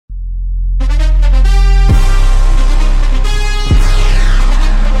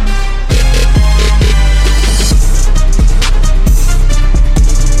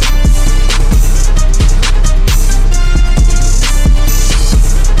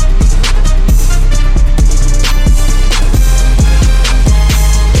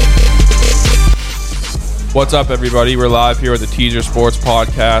What's up, everybody? We're live here with the Teaser Sports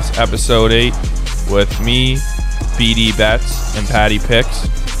Podcast, Episode 8, with me, BD Betts, and Patty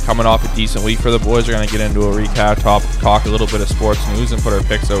Picks. Coming off a decent week for the boys. We're going to get into a recap, talk a little bit of sports news, and put our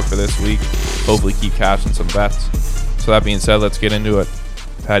picks out for this week. Hopefully keep cashing some bets. So that being said, let's get into it.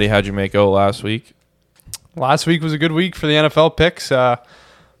 Patty, how'd you make out last week? Last week was a good week for the NFL picks.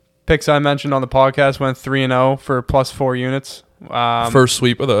 Picks I mentioned on the podcast went 3-0 for plus 4 units. First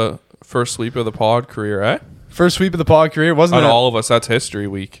sweep of the pod career, eh? First sweep of the pod career. On all of us, that's history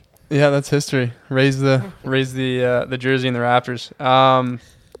week. Yeah, that's history. Raise the jersey and the Raptors.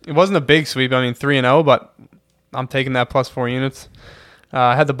 It wasn't a big sweep. I mean, 3-0, but I'm taking that plus 4 units.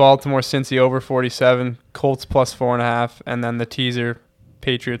 I had the Baltimore Cincy over 47, Colts plus 4.5, and then the teaser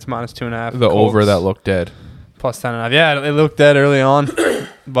Patriots minus 2.5. The Colts over that looked dead. Plus 10.5. Yeah, it looked dead early on,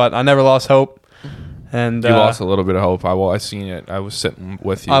 but I never lost hope. And you lost a little bit of hope. I seen it. I was sitting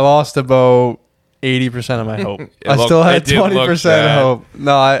with you. I lost about 80% of my hope. I still had 20% of hope.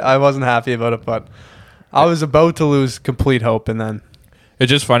 No, I wasn't happy about it, but I was about to lose complete hope, and then it's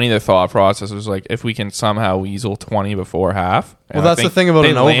just funny. The thought process was like, if we can somehow weasel 20 before half. Well, that's the thing about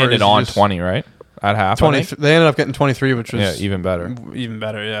an over. They landed on 20, right? At half. 20. They ended up getting 23, which was even better. Even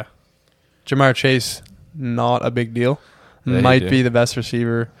better, yeah. Jamar Chase, not a big deal. Yeah, might be the best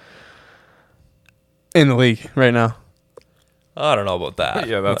receiver in the league right now. I don't know about that.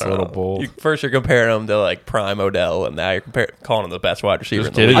 Yeah, that's a little bold. First, you're comparing him to like prime Odell, and now you're calling him the best wide receiver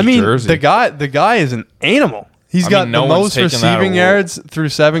in the league. I mean, the guy is an animal. He's got the most receiving yards through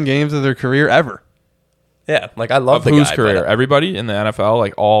 7 games of their career ever. Yeah, like I love the whose guy. career? Everybody in the NFL,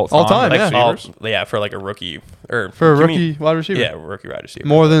 like all time, yeah. For like a rookie wide receiver. Yeah, rookie wide receiver.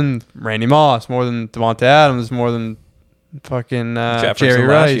 More than Randy Moss, more than Devontae Adams, more than fucking Jerry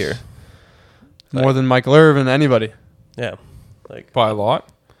Rice, year. More than Michael Irvin, anybody. Yeah, like by a lot.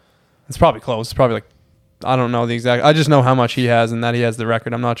 It's probably close. It's probably like, I don't know the exact. I just know how much he has and that he has the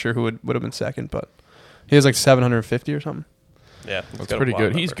record. I'm not sure who would have been second, but he has like 750 or something. Yeah, that's pretty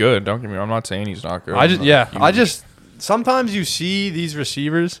good. He's good. Don't get me wrong. I'm not saying he's not good. I just sometimes you see these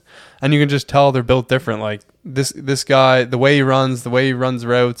receivers and you can just tell they're built different. Like this guy, the way he runs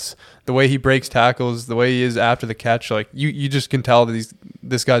routes, the way he breaks tackles, the way he is after the catch. Like you just can tell that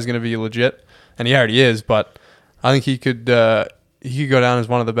this guy's going to be legit, and he already is. But I think he could go down as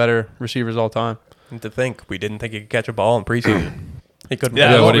one of the better receivers all time. And to think we didn't think he could catch a ball in preseason. He couldn't.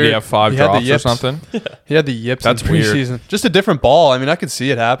 Yeah, what did he have? 5 drops or something? He had the yips. That's in preseason. Weird. Just a different ball. I mean, I could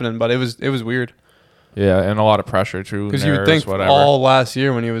see it happening, but it was weird. Yeah, and a lot of pressure too. Because you would think all last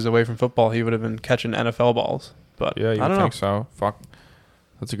year when he was away from football, he would have been catching NFL balls. But yeah, you would think so. Fuck,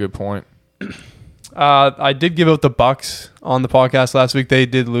 that's a good point. I did give out the Bucks on the podcast last week. They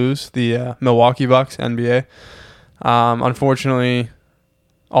did lose the Milwaukee Bucks, NBA. Unfortunately,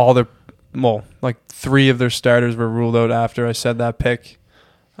 like 3 of their starters were ruled out after I said that pick,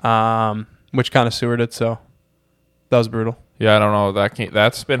 which kind of sewered it. So that was brutal. Yeah, I don't know.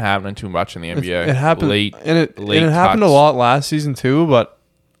 That's been happening too much in the NBA. It happened late, and it happened a lot last season too. But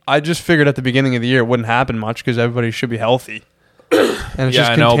I just figured at the beginning of the year it wouldn't happen much because everybody should be healthy. And it's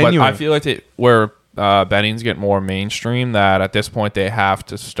just continuing. But I feel like where betting's get more mainstream, that at this point they have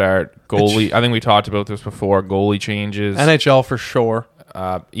to start goalie. I think we talked about this before. Goalie changes. NHL for sure.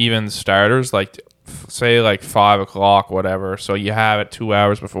 Even starters, like say like 5 o'clock, whatever. So you have it 2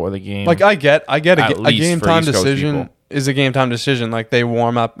 hours before the game. Like I get a game time decision is a game time decision. Like they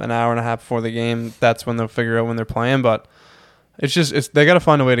warm up an hour and a half before the game. That's when they'll figure out when they're playing. But they got to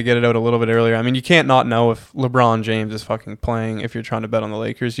find a way to get it out a little bit earlier. I mean, you can't not know if LeBron James is fucking playing if you're trying to bet on the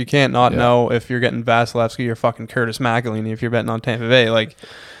Lakers. You can't not know if you're getting Vasilevsky or fucking Curtis McElhinney if you're betting on Tampa Bay. Like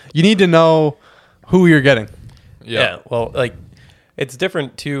you need to know who you're getting. Yeah. Well, like. It's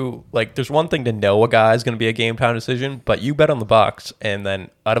different too. Like, there's one thing to know a guy is going to be a game time decision, but you bet on the Bucks, and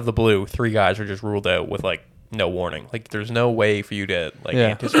then out of the blue, 3 guys are just ruled out with like no warning. Like, there's no way for you to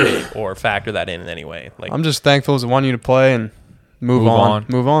anticipate or factor that in any way. Like, I'm just thankful as I want you to play and move on.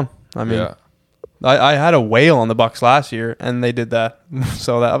 I mean, I had a whale on the Bucks last year, and they did that.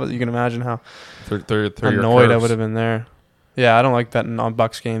 So that you can imagine how annoyed I would have been there. Yeah, I don't like betting on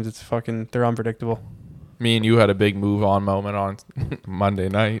Bucks games. It's they're unpredictable. Me and you had a big move on moment on Monday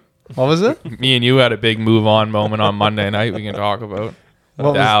night. What was it? Me and you had a big move on moment on Monday night we can talk about.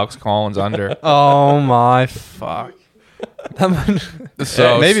 Alex Collins under. Oh my fuck.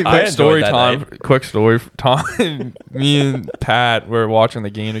 So maybe quick story time. Me and Pat were watching the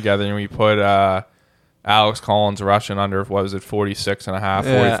game together and we put Alex Collins rushing under, what was it, 46 and a half,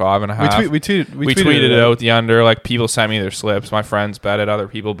 45 and a half. We tweeted it out, the under. Like, people sent me their slips. My friends bet it, other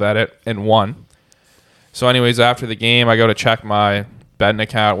people bet it, and won. So anyways, after the game, I go to check my betting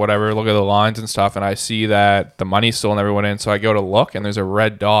account, whatever, look at the lines and stuff, and I see that the money still never went in. So I go to look, and there's a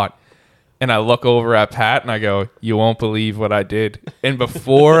red dot. And I look over at Pat, and I go, "You won't believe what I did." And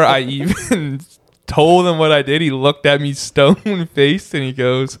before I even told him what I did, he looked at me stone-faced, and he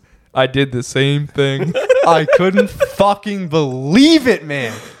goes, "I did the same thing." I couldn't fucking believe it,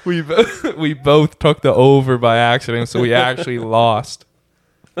 man. We both took the over by accident, so we actually lost.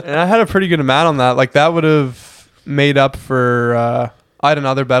 And I had a pretty good amount on that. Like, that would have made up for... I had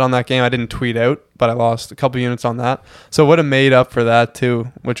another bet on that game. I didn't tweet out, but I lost a couple units on that. So it would have made up for that,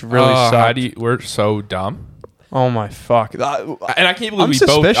 too, which really sucked. We're so dumb. Oh, my fuck. And I can't believe we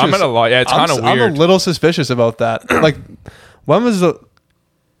both... I'm going to lie. Yeah, it's kind of weird. I'm a little suspicious about that. Like, when was the...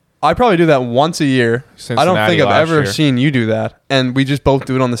 I probably do that once a year. Cincinnati, I don't think I've ever seen you do that. And we just both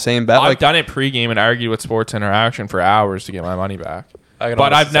do it on the same bet. I've done it pregame and argued with Sports Interaction for hours to get my money back.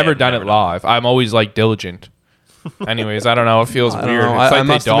 But I've never done it live. I'm always like diligent. Anyways, I don't know. It feels weird. It's like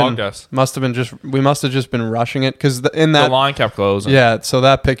they dogged us. We must have just been rushing it because in that the line kept closing. Yeah, so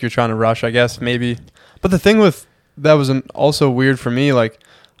that pick you're trying to rush, I guess maybe. But the thing with that was also weird for me. Like,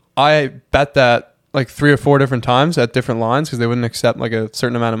 I bet that like 3 or 4 different times at different lines because they wouldn't accept like a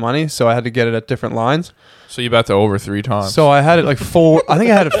certain amount of money, so I had to get it at different lines. So you bet the over 3 times. So I had it like 4. I think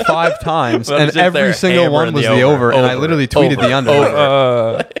I had it 5 times, and every single one was the over, and I literally tweeted the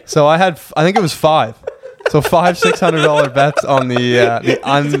under. So I think it was 5. So $500-$600 bets on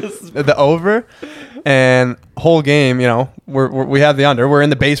the over, and whole game, we have the under. We're in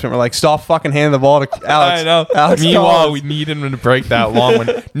the basement. We're like, stop fucking handing the ball to Alex. I know. Alex Meanwhile, we need him to break that long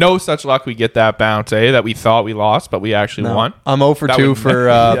one. No such luck we get that bounce, that we thought we lost, but we actually won. I'm 0 for 2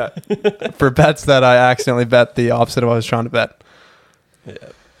 for bets that I accidentally bet the opposite of what I was trying to bet. Yeah.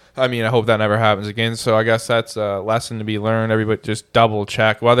 I mean, I hope that never happens again. So I guess that's a lesson to be learned. Everybody just double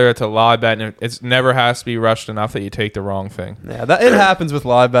check whether it's a live bet. And it never has to be rushed enough that you take the wrong thing. Yeah, it happens with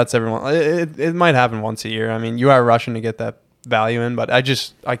live bets. Everyone, it might happen once a year. I mean, you are rushing to get that value in, but I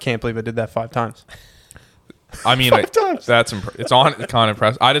can't believe I did that 5 times. I mean, 5 times. It's kind of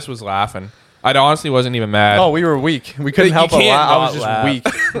impressive. I just was laughing. I honestly wasn't even mad. Oh, we were weak. We couldn't help but laugh. I was just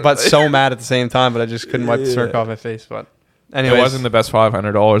weak, but so mad at the same time. But I just couldn't wipe the smirk off my face. But anyways. It wasn't the best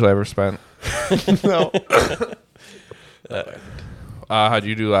 $500 I ever spent. No. How'd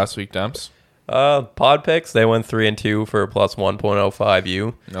you do last week, Demps? Pod picks, they went 3-2 for a plus 1.05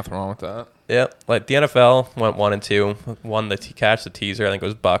 U. Nothing wrong with that. Yeah, like the NFL went 1-2. Won the catch the teaser. I think it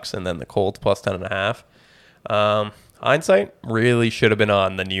was Bucks, and then the Colts plus 10.5. Hindsight really should have been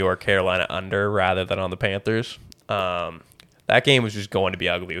on the New York Carolina under rather than on the Panthers. That game was just going to be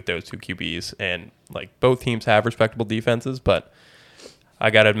ugly with those 2 QBs, and like both teams have respectable defenses, but I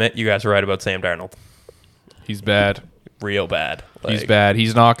gotta admit, you guys are right about Sam Darnold. He's bad, real bad. He's bad.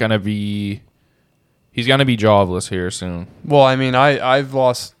 He's not gonna be. He's gonna be jobless here soon. Well, I mean, I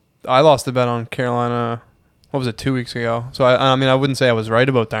lost the bet on Carolina. What was it, 2 weeks ago? So I mean, I wouldn't say I was right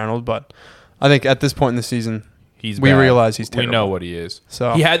about Darnold, but I think at this point in the season, we realize he's terrible. We know what he is.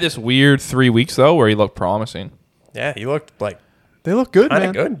 So he had this weird 3 weeks though where he looked promising. Yeah, he looked like they look good,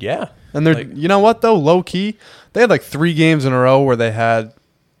 man. Good, yeah. And they're you know what though, low key, they had like 3 games in a row where they had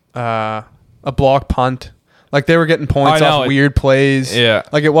a block punt. Like they were getting points off weird plays. Yeah.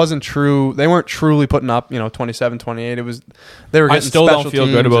 Like it wasn't true. They weren't truly putting up, 27-28. It was they were getting I still don't feel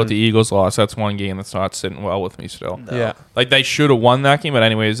good about the Eagles loss. That's one game that's not sitting well with me still. No. Yeah. Like they should have won that game, but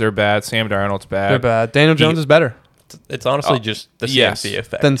anyways, they're bad. Sam Darnold's bad. They're bad. Daniel Jones is better. It's honestly just the CMC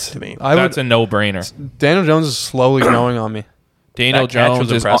effect to me. That's a no-brainer. Daniel Jones is slowly growing on me. Daniel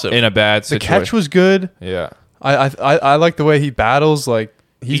Jones is in a bad situation. The catch was good. Yeah. I like the way he battles. Like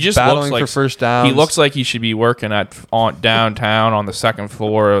he's just battling for first downs. He looks like he should be working downtown on the second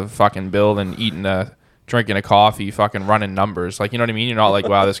floor of fucking building, drinking a coffee, fucking running numbers. Like, you know what I mean? You're not like,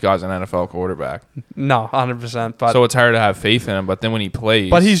 wow, this guy's an NFL quarterback. No, 100%. But so it's hard to have faith in him. But then when he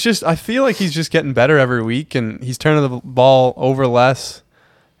plays, but I feel like he's just getting better every week, and he's turning the ball over less.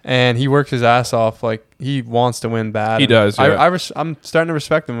 And he works his ass off. Like, he wants to win bad. He does, yeah. I'm starting to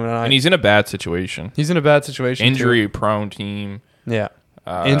respect him. And he's in a bad situation. He's in a bad situation. Injury-prone team. Yeah.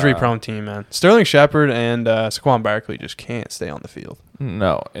 Injury-prone team, man. Sterling Shepard and Saquon Barkley just can't stay on the field.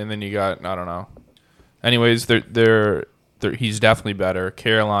 No. And then you got, I don't know. Anyways, he's definitely better.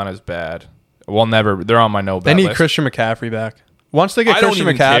 Carolina's bad. Well, never. They're on my no bet They need list. Christian McCaffrey back. Once they get Christian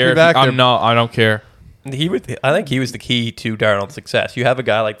McCaffrey back, I don't care. I think he was the key to Darnold's success. You have a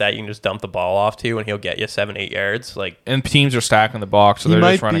guy like that you can just dump the ball off to, and he'll get you 7-8 yards. And teams are stacking the box, so they're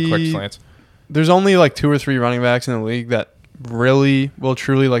just running quick slants. There's only like 2 or 3 running backs in the league that really will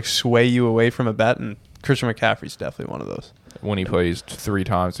truly like sway you away from a bet, and Christian McCaffrey's definitely one of those. When he plays 3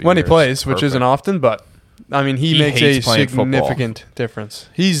 times a year. When he plays, which isn't often, but I mean, he makes a significant difference.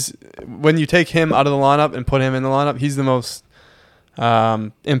 When you take him out of the lineup and put him in the lineup, he's the most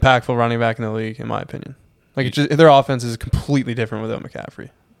impactful running back in the league, in my opinion. Like, their offense is completely different without McCaffrey.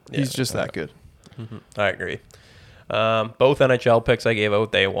 He's just that good. Mm-hmm. I agree. Both NHL picks I gave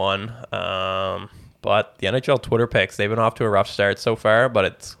out, they won. But the NHL Twitter picks, they've been off to a rough start so far, but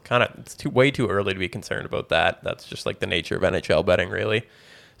it's way too early to be concerned about that. That's just like the nature of NHL betting, really.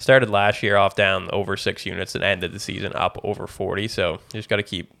 Started last year off down over 6 units and ended the season up over 40. So you just got to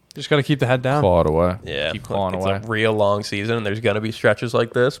keep the head down. Claw it away. Yeah. Keep clawing away. It's a real long season, and there's going to be stretches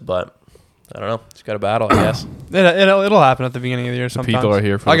like this, but I don't know. Just got to battle, I guess. It'll happen at the beginning of the year sometimes. People are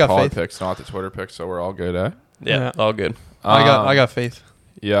here for the pod picks, not the Twitter picks, so we're all good, eh? Yeah. All good. I got faith.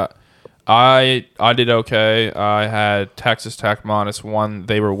 Yeah. I did okay. I had Texas Tech -1.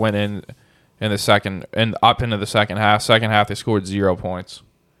 They were winning in the second and up into the second half. Second half, they scored 0 points.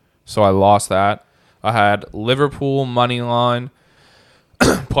 So I lost that. I had Liverpool money line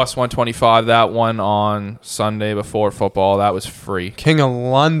 +125. That one on Sunday before football. That was free. King of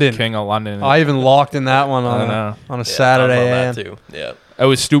London. I even locked in that one on a Saturday. On that too. Yeah. It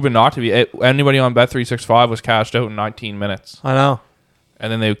was stupid not to be. Anybody on Bet365 was cashed out in 19 minutes. I know.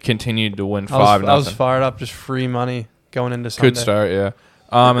 And then they continued to win 5-0. I was fired up, just free money going into Sunday. Good start, yeah.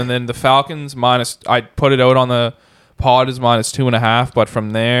 And then the Falcons I put it out on the pod as -2.5, but from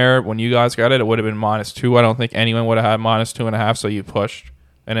there, when you guys got it, it would have been -2. I don't think anyone would have had -2.5, so you pushed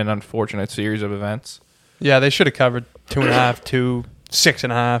in an unfortunate series of events. Yeah, they should have covered 2.5, 2,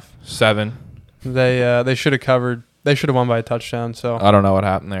 6.5, 7. They should have covered. They should have won by a touchdown. So I don't know what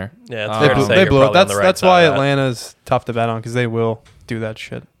happened there. Yeah, they blew it. That's why Atlanta's tough to bet on, because they will do that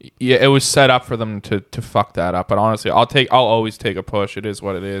shit. Yeah, it was set up for them to fuck that up. But honestly, I'll always take a push. It is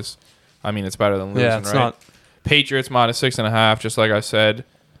what it is. I mean, it's better than losing. Yeah, it's not. Patriots -6.5. Just like I said,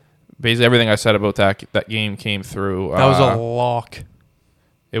 basically everything I said about that game came through. That was a lock.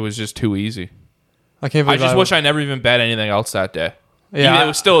 It was just too easy. I can't believe I just wish I never even bet anything else that day. Yeah, it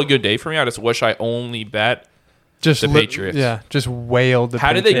was still a good day for me. I just wish I only bet the Patriots. Just wailed the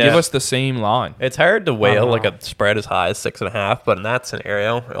How did they give us the same line? It's hard to wail like a spread as high as 6.5, but in that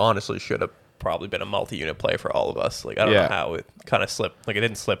scenario, it honestly should have probably been a multi-unit play for all of us. Like, I don't know how it kind of slipped. Like, it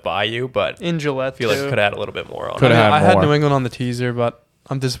didn't slip by you, but in Gillette, I feel like it could have had a little bit more on it. I had New England on the teaser, but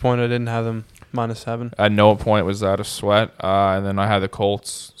I'm disappointed I didn't have them -7. At no point was that a sweat. And then I had the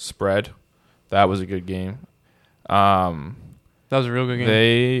Colts spread. That was a good game. That was a real good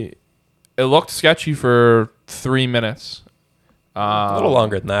game. It looked sketchy for 3 minutes. A little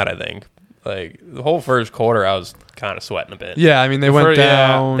longer than that, I think. Like, the whole first quarter, I was kind of sweating a bit. Yeah, I mean, they went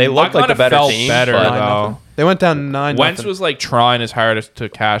down. They looked like the better team. Though. They went down 9-0. Wentz was like trying his hardest to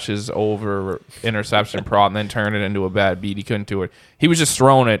cash his over interception prop and then turn it into a bad beat. He couldn't do it. He was just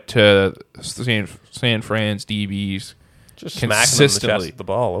throwing it to San Fran's DBs. Just consistently. Smacking them in the chest with the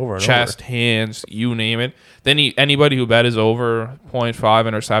ball over and chest, hands, you name it. Then anybody who bet his over 0.5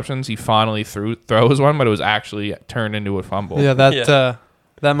 interceptions, he finally throws one, but it was actually turned into a fumble. Yeah,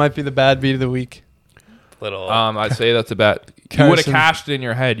 that might be the bad beat of the week. I'd say that's a bet. You would have cashed it in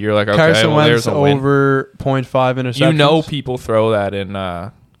your head. You're like, okay, Carson there's a win. Over 0.5 interceptions. You know, people throw that in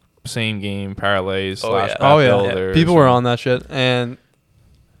same game parlays. Yeah. People were on that shit, and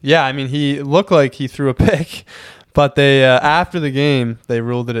yeah, I mean, he looked like he threw a pick. But they after the game, they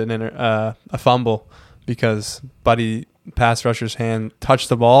ruled it a fumble because Buddy pass rusher's hand touched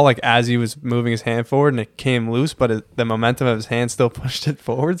the ball like as he was moving his hand forward, and it came loose. But the momentum of his hand still pushed it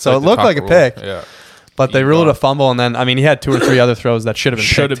forward, so it looked like a pick. Yeah. But they ruled it a fumble, and then I mean he had 2 or 3 other throws that should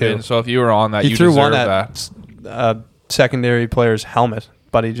have been. So if you were on that, you threw one at secondary player's helmet,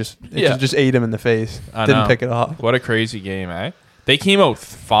 but he just ate him in the face. Didn't pick it off. What a crazy game, eh? They came out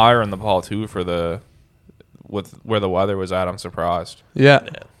firing the ball too with where the weather was at. I'm surprised. Yeah.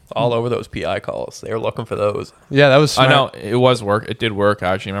 All over those PI calls. They were looking for those. Yeah, that was smart. I know. It was work. It did work,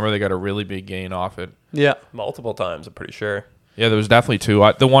 actually. Remember, they got a really big gain off it. Yeah. Multiple times, I'm pretty sure. Yeah, there was definitely 2.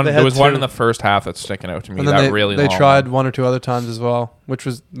 There was one in the first half that's sticking out to me. And then they tried 1 or 2 other times as well, which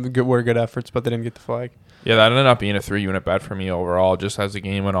were good efforts, but they didn't get the flag. Yeah, that ended up being a 3-unit bet for me overall, just as the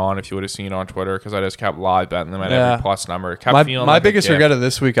game went on. If you would have seen it on Twitter, because I just kept live betting them at every plus number. My biggest regret of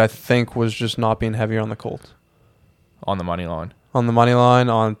this week, I think, was just not being heavier on the Colts. On the money line. On the money line,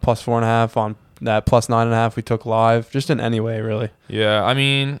 on +4.5, on that +9.5 we took live, just in any way, really. Yeah, I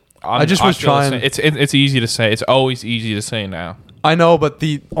mean, I was trying. It's easy to say. It's always easy to say now. I know, but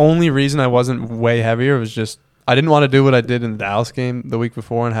the only reason I wasn't way heavier was just I didn't want to do what I did in the Dallas game the week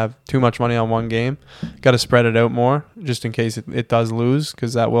before and have too much money on one game. Got to spread it out more just in case it does lose,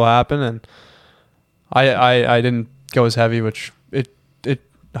 because that will happen. And I didn't go as heavy, which it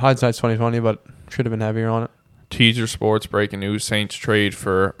hindsight's 20/20, but should have been heavier on it. Teaser Sports breaking news: Saints trade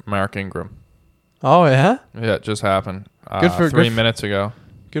for Mark Ingram. Oh yeah, yeah, it just happened. Good for 3 minutes ago.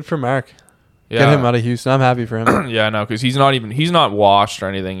 Good for Mark. Yeah. Get him out of Houston. I'm happy for him. Yeah, no, because he's not washed or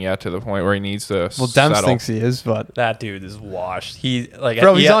anything yet to the point where he needs to. Well, Dems thinks he is, but that dude is washed. He's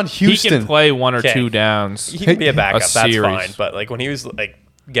on Houston. He can play one or two downs. He can be a backup. That's fine. But like when he was like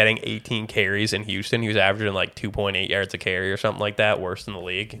getting 18 carries in Houston, he was averaging like 2.8 yards a carry or something like that, worst in the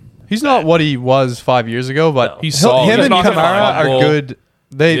league. He's not what he was 5 years ago, but he's solid. Him and Kamara are good.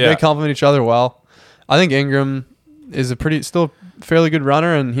 They complement each other well. I think Ingram is still fairly good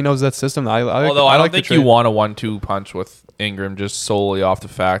runner, and he knows that system. Although I don't think you want a 1-2 punch with Ingram just solely off the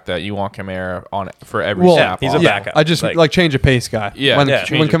fact that you want Kamara on it for every snap. He's a backup. I just like change a pace guy. Yeah, when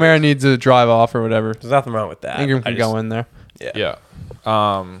Kamara needs to drive off or whatever, there's nothing wrong with that. Ingram can go in there. Yeah.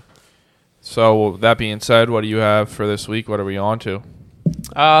 So that being said, what do you have for this week? What are we on to?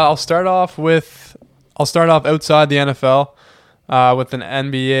 I'll start off outside the NFL. With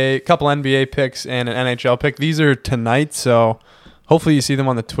a couple NBA picks and an NHL pick. These are tonight, so hopefully you see them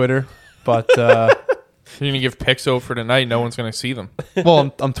on the Twitter. But you're gonna give picks out for tonight. No one's gonna see them.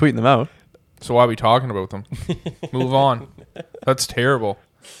 Well, I'm tweeting them out. So why are we talking about them? Move on. That's terrible.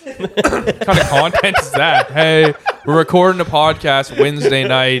 What kind of content is that? Hey, we're recording a podcast Wednesday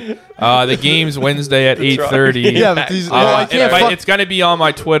night. The game's Wednesday at 8:30. Yeah, but it's gonna be on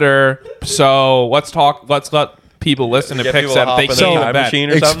my Twitter. So let's let people listen to picks that they can't even bet.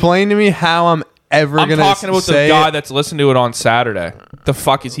 Explain to me how I'm talking about the guy that's listening to it on Saturday. The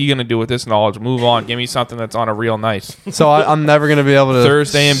fuck is he going to do with this knowledge? Move on. Give me something that's on a real nice. So I'm never going to be able to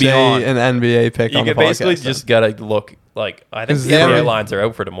Thursday and beyond an NBA pick on the podcast. You basically just got to look like I think the NBA lines are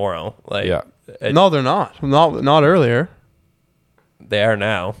out for tomorrow. Like no, they're not. Not earlier. They are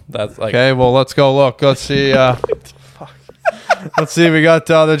now. That's like okay. Well, let's go look. Let's see. Let's see. We got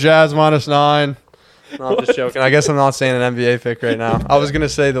the Jazz -9. No, I'm just joking. I guess I'm not saying an NBA pick right now. I was going to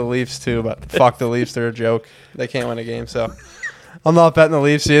say the Leafs too, but fuck the Leafs. They're a joke. They can't win a game, so I'm not betting the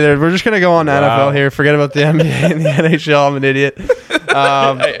Leafs either. We're just going to go on NFL here. Forget about the NBA and the NHL. I'm an idiot.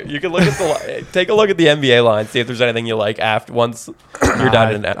 Hey, you can take a look at the NBA line, see if there's anything you like once you're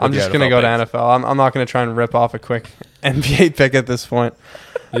done in I'm just going to go to NFL. I'm not going to try and rip off a quick NBA pick at this point.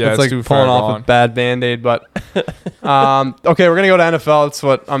 Yeah, it's like pulling off a bad Band-Aid. But okay, we're going to go to NFL. It's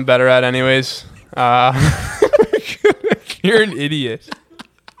what I'm better at anyways. You're an idiot.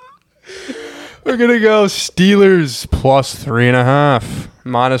 We're gonna go Steelers +3.5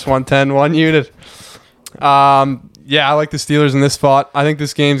 -110 1 unit. Yeah, I like the Steelers in this spot. I think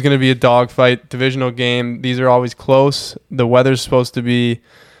this game's gonna be a dogfight, divisional game. These are always close. The weather's supposed to be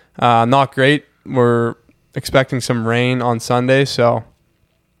not great. We're expecting some rain on Sunday, so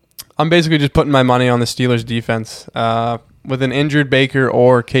I'm basically just putting my money on the Steelers defense with an injured Baker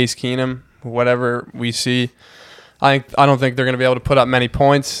or Case Keenum. Whatever we see, I don't think they're going to be able to put up many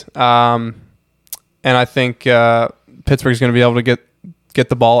points, and I think Pittsburgh's going to be able to get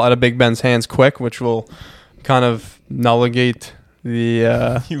the ball out of Big Ben's hands quick, which will kind of nulligate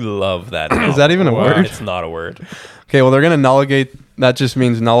the. You love that. Is that even a word? It's not a word. Okay, well they're going to nulligate. That just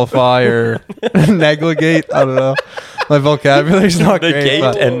means nullify or negligate. I don't know. My vocabulary's not great.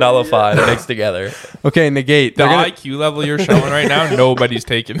 Negate and nullify mixed together. Okay, negate. The IQ level you're showing right now, nobody's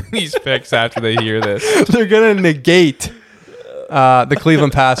taking these picks after they hear this. They're going to negate the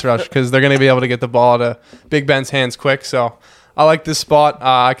Cleveland pass rush because they're going to be able to get the ball to Big Ben's hands quick. So I like this spot.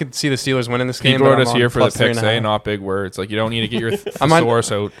 I could see the Steelers winning this game. People are just here for the picks, not big words. Like you don't need to get your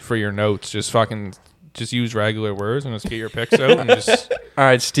thesaurus out for your notes. Just use regular words and just get your picks out. And just all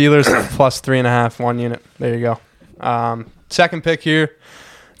right, Steelers +3.5 1 unit. There you go. Second pick here.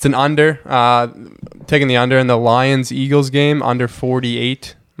 It's an under. Taking the under in the Lions-Eagles game, under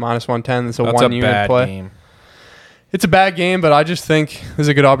 48 -110. It's a 1 unit play. Game. It's a bad game, but I just think there's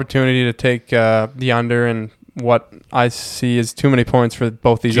a good opportunity to take the under, and what I see is too many points for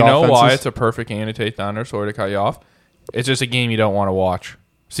both these offenses. Do you know why it's a perfect game to take the under? Sorry to cut you off. It's just a game you don't want to watch.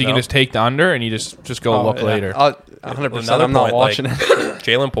 So you can just take the under and you just go look later. 100%. I'm not watching it.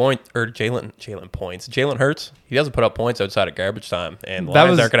 Jalen Hurts. He doesn't put up points outside of garbage time, and the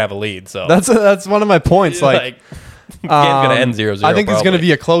Lions aren't gonna have a lead. So that's one of my points. Like game's gonna end 0-0. I think it's gonna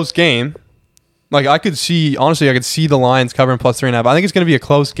be a close game. Like I could see the Lions covering +3.5. I think it's gonna be a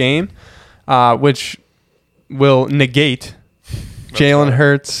close game, which will negate Jalen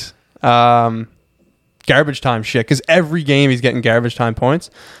Hurts. garbage time shit because every game he's getting garbage time points.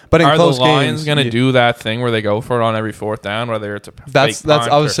 But in close games, are the Lions going to do that thing where they go for it on every fourth down, whether it's a that's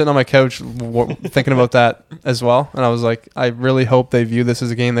I was sitting on my couch thinking about that as well, and I was like, I really hope they view this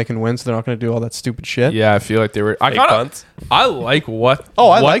as a game they can win, so they're not going to do all that stupid shit. Yeah, I feel like they were. I like what.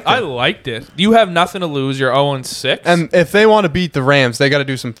 I liked it. You have nothing to lose. You're 0-6, and if they want to beat the Rams, they got to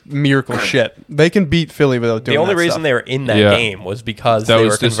do some miracle shit. They can beat Philly without doing. The only reason stuff. They were in that game was because they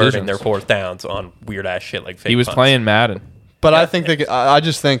were converting their fourth downs on weird ass shit like fake he was punts. playing Madden. But I think I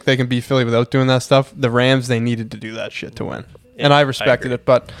just think they can beat Philly without doing that stuff. The Rams, they needed to do that shit to win, and I respected it.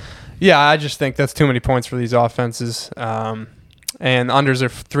 But yeah, I just think that's too many points for these offenses. And unders are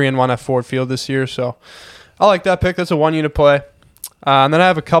 3-1 at Ford Field this year, so I like that pick. That's a 1-unit play. And then I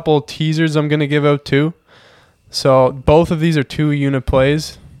have a couple teasers I'm going to give out too. So both of these are 2-unit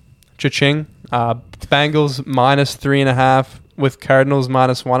plays. Cha-ching. Bengals minus 3.5 with Cardinals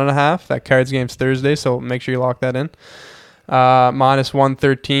minus 1.5. That Cards game's Thursday, so make sure you lock that in. Minus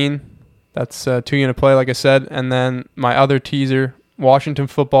 113. That's a 2-unit play, like I said. And then my other teaser, Washington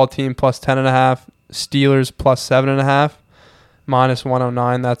football team plus 10.5. Steelers plus 7.5. Minus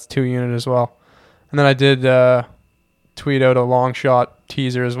 109. That's 2-unit as well. And then I did tweet out a long shot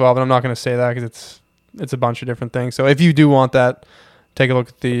teaser as well, but I'm not going to say that because it's a bunch of different things. So if you do want that, take a look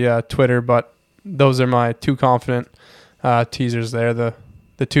at the Twitter. But those are my two confident teasers there.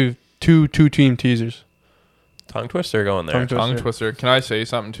 The two team teasers. Tongue twister going there. Tongue twister. Can I say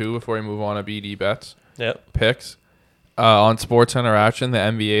something too before we move on to BD bets? Yep. Picks. On Sports Interaction, the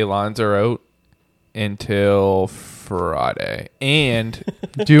NBA lines are out until Friday. And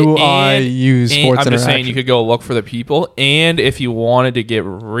I use Sports Interaction? I'm just saying you could go look for the people. And if you wanted to get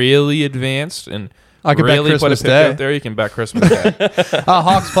really advanced and I could really bet Christmas put a pick Day out there, you can bet Christmas Day.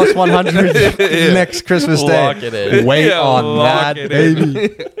 Hawks plus 100 next Christmas Day. Lock it in. Wait on that,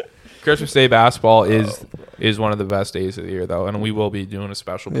 baby. Christmas Day basketball is one of the best days of the year, though, and we will be doing a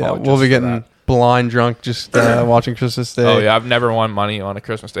special. Yeah, we'll be getting blind drunk just watching Christmas Day. Oh yeah, I've never won money on a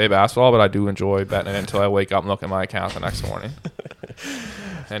Christmas Day basketball, but I do enjoy betting it until I wake up and look at my account the next morning.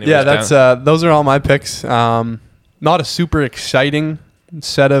 Anyways, yeah, that's those are all my picks. Not a super exciting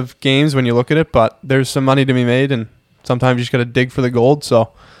set of games when you look at it, but there's some money to be made, and sometimes you just got to dig for the gold.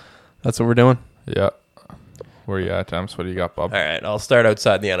 So that's what we're doing. Yeah. Where you at, Temps? What do you got, Bob? All right, I'll start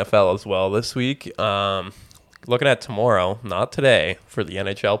outside the NFL as well this week. Looking at tomorrow, not today, for the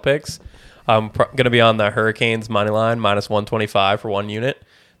NHL picks. I'm going to be on the Hurricanes money line, minus 125 for 1 unit.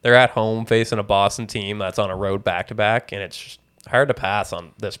 They're at home facing a Boston team that's on a road back-to-back, and it's just hard to pass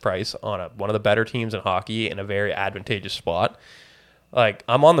on this price on one of the better teams in hockey in a very advantageous spot. Like,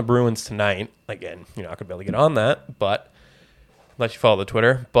 I'm on the Bruins tonight. Again, you're not going to be able to get on that, but unless you follow the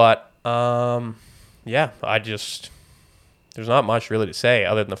Twitter. But, yeah, there's not much really to say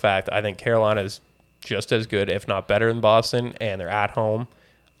other than the fact that I think Carolina is just as good, if not better, than Boston, and they're at home,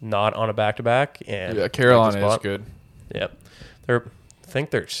 not on a back-to-back. And yeah, Carolina is good. Yep. I think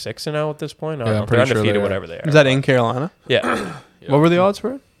they're 6-0 at this point. I'm pretty sure undefeated, whatever they are. Is that in Carolina? Yeah. What were the odds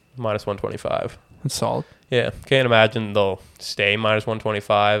for it? Minus 125. That's solid. Yeah. Can't imagine they'll stay minus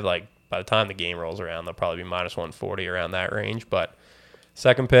 125. Like, by the time the game rolls around, they'll probably be minus 140 around that range. But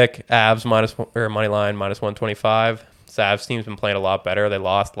second pick, Avs money line minus 125. This Avs team's been playing a lot better. They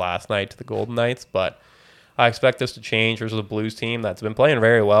lost last night to the Golden Knights, but I expect this to change versus a Blues team that's been playing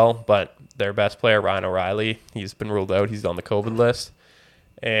very well, but their best player, Ryan O'Reilly, he's been ruled out. He's on the COVID list.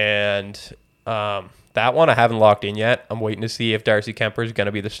 And that one I haven't locked in yet. I'm waiting to see if Darcy Kemper is going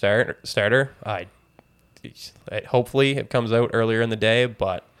to be the starter. Hopefully it comes out earlier in the day,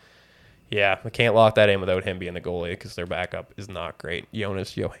 but yeah, I can't lock that in without him being the goalie because their backup is not great.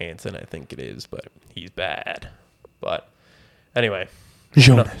 Jonas Johansson, I think it is, but he's bad. But anyway.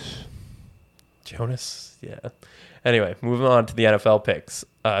 Jonas, yeah. Anyway, moving on to the NFL picks.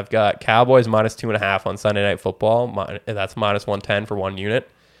 I've got Cowboys minus 2.5 on Sunday Night Football. That's minus 110 for 1 unit.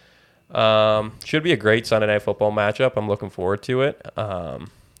 Should be a great Sunday Night Football matchup. I'm looking forward to it.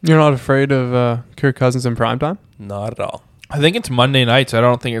 You're not afraid of Kirk Cousins in primetime? Not at all. I think it's Monday nights. I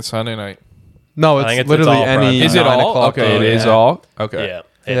don't think it's Sunday night. No, it's literally any. Is it all? Okay, it is all. Okay.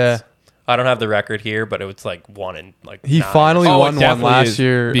 Yeah. I don't have the record here, but it was like 1 in like. He 9. finally won one last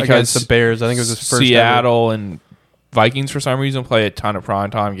year against the Bears. I think it was his first. Seattle and Vikings for some reason play a ton of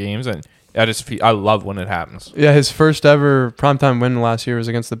primetime games, and I love when it happens. Yeah, his first ever primetime win last year was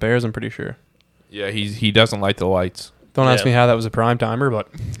against the Bears. I'm pretty sure. Yeah, he doesn't like the lights. Don't ask me how that was a primetimer, but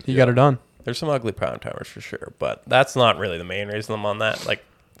he got it done. There's some ugly primetimers for sure, but that's not really the main reason I'm on that. Like,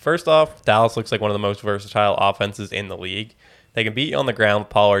 first off, Dallas looks like one of the most versatile offenses in the league. They can beat you on the ground with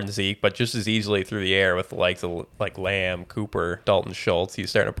Pollard and Zeke, but just as easily through the air with the likes of like Lamb, Cooper, Dalton Schultz. He's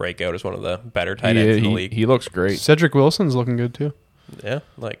starting to break out as one of the better tight ends in the league. He looks great. Cedric Wilson's looking good too. Yeah,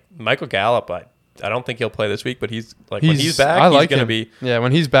 like Michael Gallup, I don't think he'll play this week, but he's like when he's back, he's going to be. Yeah,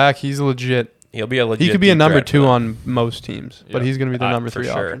 when he's back, he's legit. He'll be a legit. He could be a number 2 on most teams, but he's going to be the number 3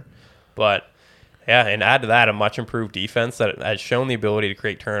 for option. Sure. But yeah, and add to that a much improved defense that has shown the ability to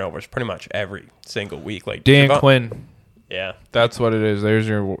create turnovers pretty much every single week. Like Dan Quinn. Yeah, that's what it is.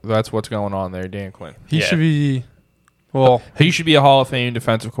 That's what's going on there, Dan Quinn. He should be. Well, he should be a Hall of Fame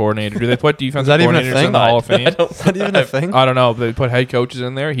defensive coordinator. Do they put defensive coordinators in the Hall of Fame? Is that even a thing? I don't know. If they put head coaches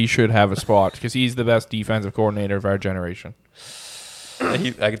in there, he should have a spot because he's the best defensive coordinator of our generation. I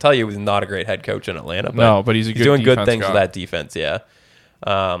can tell you he was not a great head coach in Atlanta. But he's doing good things with that defense, yeah.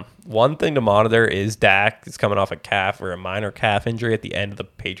 One thing to monitor is Dak is coming off a minor calf injury at the end of the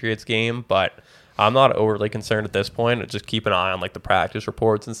Patriots game, but I'm not overly concerned at this point. Just keep an eye on like the practice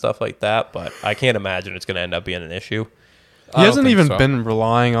reports and stuff like that, but I can't imagine it's going to end up being an issue. He hasn't even been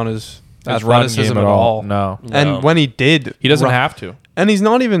relying on his athleticism at all. No. And when he did, he doesn't have to. And he's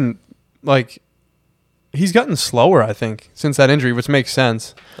not even like he's gotten slower, I think, since that injury, which makes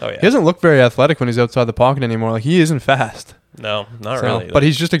sense. Oh yeah. He doesn't look very athletic when he's outside the pocket anymore. Like he isn't fast. No, not really. But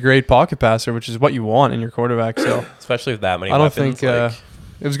he's just a great pocket passer, which is what you want in your quarterback. So especially with that many. I don't weapons, think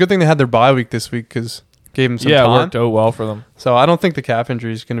it was a good thing they had their bye week this week because gave him some time. Yeah, it worked out well for them. So I don't think the calf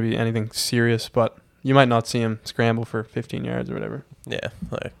injury is going to be anything serious, but you might not see him scramble for 15 yards or whatever. Yeah.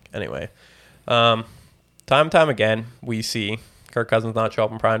 Anyway, time again, we see Kirk Cousins not show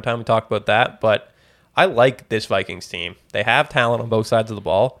up in prime time. We talked about that, but I like this Vikings team. They have talent on both sides of the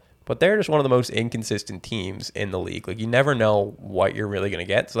ball, but they're just one of the most inconsistent teams in the league. Like you never know what you're really going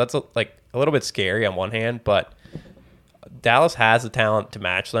to get. So that's a little bit scary on one hand, but Dallas has the talent to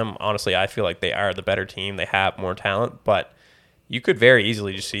match them. Honestly, I feel like they are the better team. They have more talent, but you could very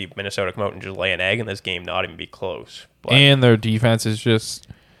easily just see Minnesota come out and just lay an egg in this game, not even be close. But and their defense is just...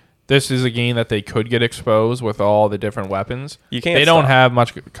 This is a game that they could get exposed with all the different weapons. They don't have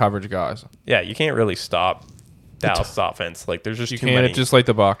much coverage, guys. Yeah, you can't really stop Dallas' offense. Like there's just too many. It's just like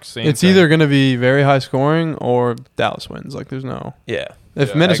the Bucs. It's either going to be very high scoring or Dallas wins. Like there's no. Yeah.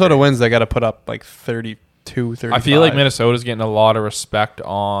 If Minnesota wins, they got to put up like 32, 35. I feel like Minnesota's getting a lot of respect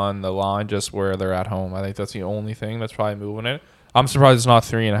on the line just where they're at home. I think that's the only thing that's probably moving it. I'm surprised it's not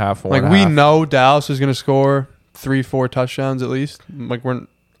 3.5, 4. Like we know Dallas is going to score 3-4 touchdowns at least. Like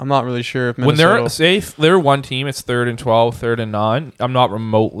I'm not really sure if Minnesota... When they're one team, it's 3rd and 12, 3rd and 9. I'm not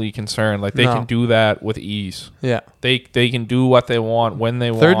remotely concerned. Like they can do that with ease. Yeah, they can do what they want when they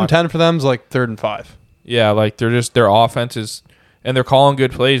want. 3rd and 10 for them is like 3rd and 5. Yeah, like their offense is, and they're calling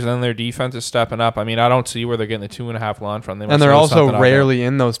good plays, and then their defense is stepping up. I mean, I don't see where they're getting the 2.5 line from. And they're also rarely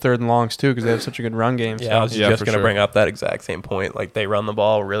in those 3rd and longs too because they have such a good run game. Yeah, I was just going to bring up that exact same point. Like they run the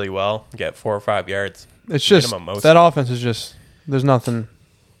ball really well, get 4 or 5 yards. It's just that offense is just there's nothing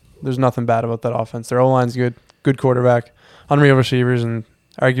bad about that offense. Their O-line's good quarterback, unreal receivers, and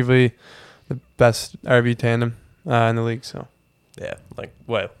arguably the best RB tandem in the league. So yeah, like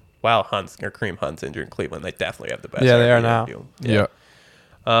while Kareem Hunt's injured in Cleveland, they definitely have the best. Yeah, they are now. Yeah.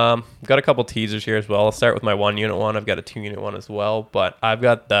 Got a couple teasers here as well. I'll start with my 1-unit one. I've got a 2-unit one as well, but I've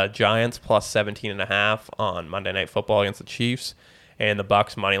got the Giants plus 17.5 on Monday Night Football against the Chiefs, and the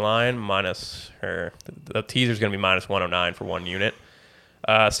Bucs money line the teaser's going to be minus 109 for 1 unit.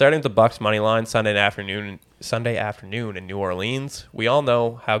 Starting with the Bucs money line Sunday afternoon in New Orleans. We all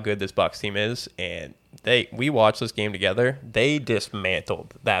know how good this Bucs team is, and we watched this game together. They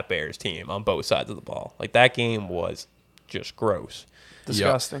dismantled that Bears team on both sides of the ball. Like that game was just gross,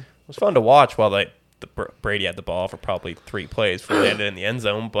 disgusting. Yep. It was fun to watch while Brady had the ball for probably 3 plays before they ended in the end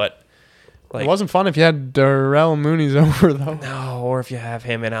zone, but. It wasn't fun if you had Darrell Mooney's over, though. No, or if you have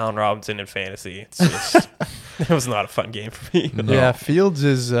him and Allen Robinson in fantasy. It's just, it was not a fun game for me. No. Yeah, Fields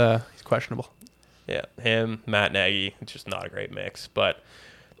is he's questionable. Yeah, him, Matt Nagy, it's just not a great mix. But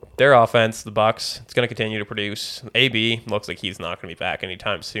their offense, the Bucs, it's going to continue to produce. AB looks like he's not going to be back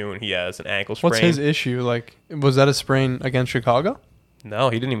anytime soon. He has an ankle sprain. What's his issue? Like, was that a sprain against Chicago? No,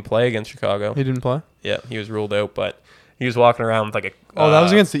 he didn't even play against Chicago. He didn't play? Yeah, he was ruled out, but he was walking around with like a... that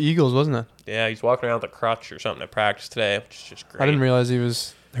was against the Eagles, wasn't it? Yeah, he's walking around with a crutch or something at practice today, which is just great. I didn't realize he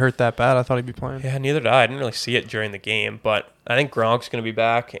was hurt that bad. I thought he'd be playing. Yeah, neither did I. I didn't really see it during the game, but I think Gronk's going to be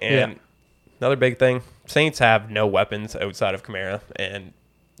back. And another big thing, Saints have no weapons outside of Kamara, and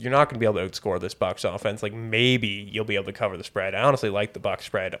you're not going to be able to outscore this Bucs offense. Like maybe you'll be able to cover the spread. I honestly like the Bucs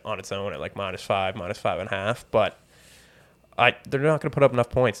spread on its own at like -5, -5.5, but they're not going to put up enough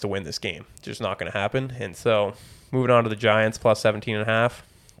points to win this game. It's just not going to happen. And so moving on to the Giants plus 17.5.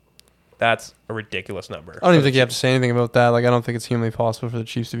 that's a ridiculous number. I don't even think you have to say anything about that. Like, I don't think it's humanly possible for the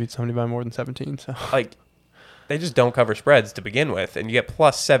Chiefs to beat somebody by more than 17. So, like, they just don't cover spreads to begin with, and you get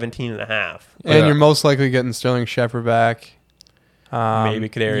plus 17.5. And you're most likely getting Sterling Shepard back. Maybe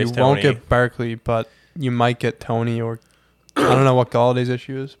Kadarius Toney. You won't get Barkley, but you might get Toney, or I don't know what Galladay's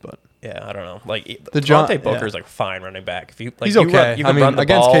issue is, but yeah, I don't know. Like Devontae Booker is like fine running back. If you like, he's okay. You run the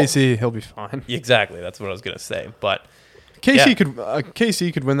against ball, KC, he'll be fine. Exactly, that's what I was gonna say. But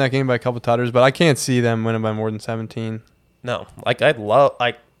KC could win that game by a couple tutters, but I can't see them winning by more than 17. No, like I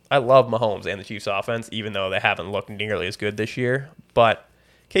love Mahomes and the Chiefs offense, even though they haven't looked nearly as good this year. But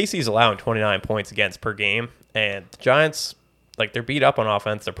KC's allowing 29 points against per game, and the Giants, like, they're beat up on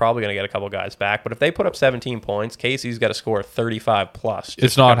offense. They're probably going to get a couple guys back. But if they put up 17 points, KC's got to score 35 plus.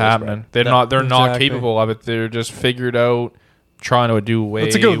 It's not happening. They're not capable of it. They're just figured out, trying to do way too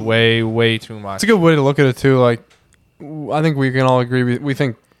much. It's a good way to look at it too. Like, I think we can all agree. We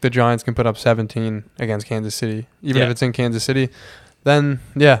think the Giants can put up 17 against Kansas City, even if it's in Kansas City. Then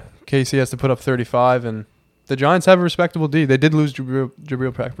KC has to put up 35, and the Giants have a respectable D. They did lose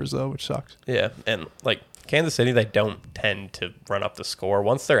Jabril Peppers though, which sucks. Yeah, and like Kansas City, they don't tend to run up the score.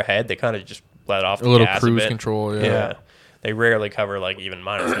 Once they're ahead, they kind of just let off the little gas cruise a bit. control. Yeah, they rarely cover like even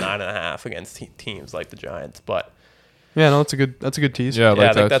minus 9.5 against teams like the Giants. But yeah, no, that's a good tease. Yeah,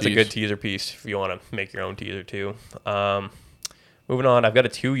 I think that's a good teaser piece if you want to make your own teaser too. Moving on, I've got a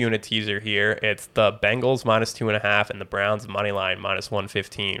 2-unit teaser here. It's the Bengals minus 2.5 and the Browns money line minus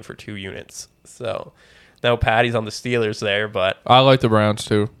 115 for 2 units. So, no Patty's on the Steelers there, but I like the Browns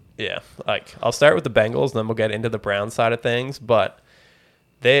too. Yeah, like I'll start with the Bengals, and then we'll get into the Browns side of things. But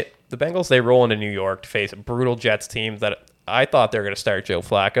the Bengals, they roll into New York to face a brutal Jets team that I thought they were going to start Joe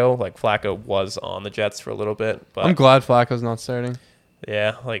Flacco. Like, Flacco was on the Jets for a little bit, but I'm glad Flacco's not starting.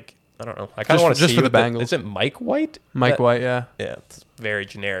 Yeah, like, I don't know. I kind of want to see for the Bengals. Is it Mike White? White, yeah. Yeah, it's a very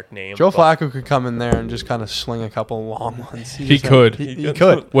generic name. Joe Flacco could come in there and just kind of sling a couple long ones. He could. He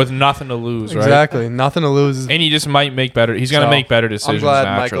could. With nothing to lose, right? Exactly. Nothing to lose. And he just might make better. He's going to make better decisions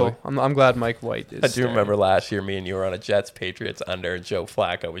naturally. I'm glad Mike White is. I do remember last year, me and you were on a Jets-Patriots under, and Joe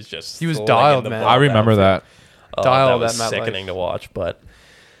Flacco was just he was dialed, man. I remember that. That was sickening to watch, but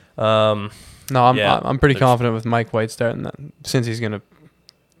no, I'm pretty confident with Mike White starting that, since he's going to.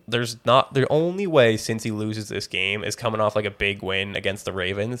 The only way since he loses this game is coming off like a big win against the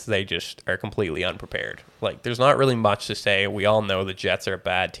Ravens. They just are completely unprepared. Like, there's not really much to say. We all know the Jets are a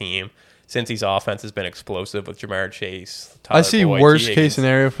bad team. Cincy's offense has been explosive with Jamar Chase. I see worst case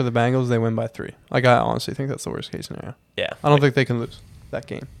scenario for the Bengals. They win by 3. Like, I honestly think that's the worst case scenario. Yeah, I don't think they can lose that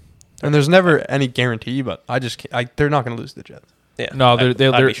game. And there's never any guarantee, but I just can't, they're not going to lose to the Jets. Yeah, no,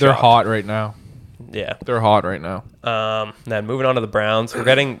 they're hot right now. Yeah, they're hot right now. Then moving on to the Browns, we're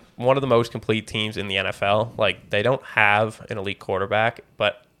getting one of the most complete teams in the NFL. Like, they don't have an elite quarterback,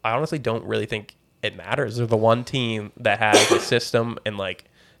 but I honestly don't really think it matters. They're the one team that has a system and like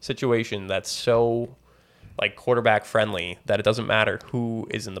situation that's so like quarterback friendly that it doesn't matter who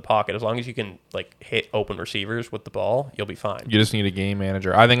is in the pocket. As long as you can like hit open receivers with the ball, you'll be fine. You just need a game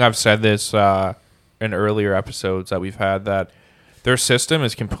manager. I think I've said this in earlier episodes that we've had, that their system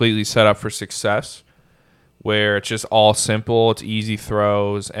is completely set up for success, where it's just all simple, it's easy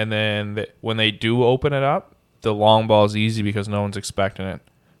throws, and then when they do open it up, the long ball is easy because no one's expecting it,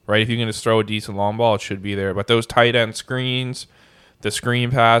 right? If you can just throw a decent long ball, it should be there. But those tight end screens, the screen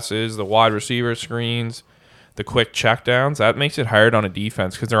passes, the wide receiver screens, the quick checkdowns, that makes it hard on a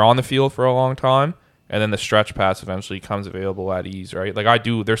defense because they're on the field for a long time, and then the stretch pass eventually comes available at ease, right? Like,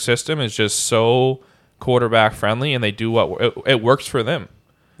 their system is just so quarterback friendly, and they do it works for them.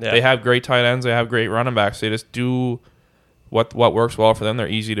 Yeah. They have great tight ends, they have great running backs. They just do what works well for them. They're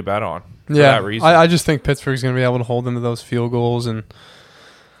easy to bet on. For that reason. I just think Pittsburgh's going to be able to hold them to those field goals, and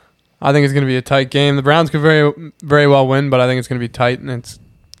I think it's going to be a tight game. The Browns could very, very well win, but I think it's going to be tight, and it's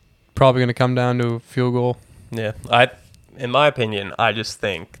probably going to come down to a field goal. Yeah, in my opinion, I just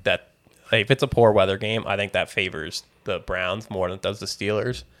think that if it's a poor weather game, I think that favors the Browns more than it does the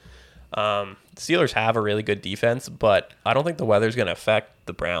Steelers. The Steelers have a really good defense, but I don't think the weather's going to affect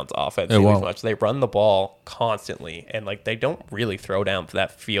the Browns' offense too much. They run the ball constantly, and like they don't really throw down to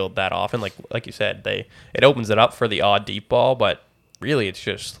that field that often. Like you said, it opens it up for the odd deep ball, but really it's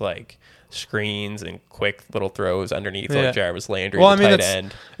just like screens and quick little throws underneath like Jarvis Landry, tight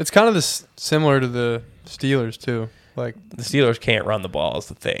end. It's kind of similar to the Steelers too. Like, the Steelers can't run the ball is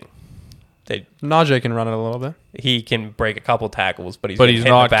the thing. Najee can run it a little bit. He can break a couple tackles, but he's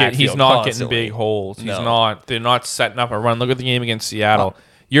not getting big holes. They're not setting up a run. Look at the game against Seattle.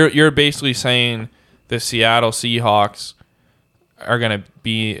 You're basically saying the Seattle Seahawks are going to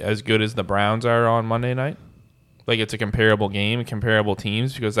be as good as the Browns are on Monday night. like it's a comparable game, comparable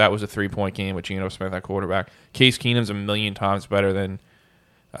teams, because that was a 3-point game with Geno Smith at quarterback. Case Keenum's a million times better than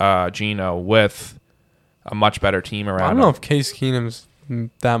Geno with a much better team around him. I don't know if Case Keenum's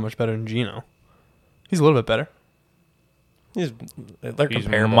that much better than Geno. He's a little bit better. He's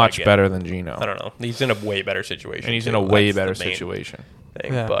much better than Geno. I don't know. He's in a way better situation. And he's in a way better situation.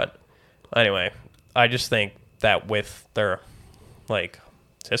 Yeah. But anyway, I just think that with their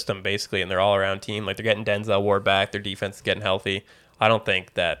system basically and their all-around team, they're getting Denzel Ward back, their defense is getting healthy. I don't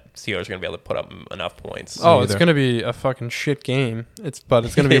think that Steelers are going to be able to put up enough points. Oh, it's going to be a fucking shit game. But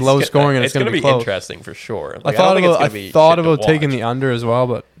it's going to be low scoring and it's going to be close. Interesting for sure. I thought about taking the under as well,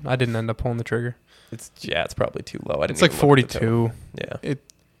 but I didn't end up pulling the trigger. It's probably too low. It's like 42. Yeah, it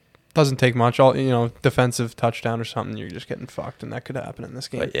doesn't take much. Defensive touchdown or something, you're just getting fucked, and that could happen in this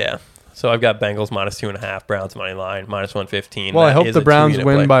game. But yeah, so I've got Bengals -2.5, Browns money line -115. Well, I hope the Browns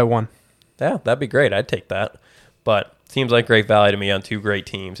win by 1. Yeah, that'd be great. I'd take that. But seems like great value to me on two great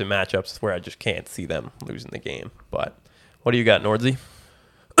teams and matchups where I just can't see them losing the game. But what do you got, Nordsey?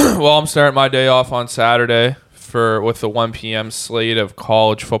 Well, I'm starting my day off on Saturday with the 1 p.m. slate of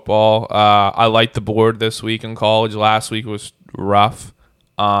college football. I like the board this week in college. Last week was rough.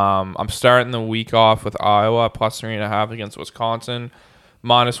 I'm starting the week off with Iowa +3.5 against Wisconsin,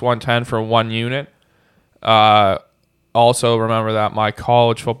 -110 for 1 unit. Also, remember that my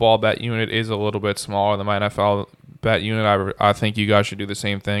college football bet unit is a little bit smaller than my NFL bet unit. I think you guys should do the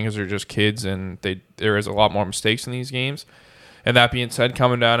same thing because they're just kids and there is a lot more mistakes in these games. And that being said,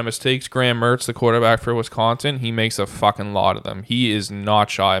 coming down to mistakes, Graham Mertz, the quarterback for Wisconsin, he makes a fucking lot of them. He is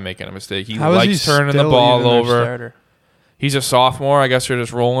not shy of making a mistake. He likes turning the ball over. He's a sophomore. I guess you're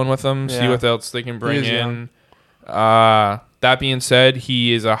just rolling with him, see what else they can bring in. That being said,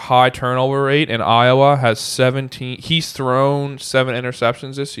 he is a high turnover rate, and Iowa has 17. He's thrown 7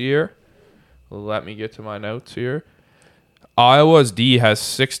 interceptions this year. Let me get to my notes here. Iowa's D has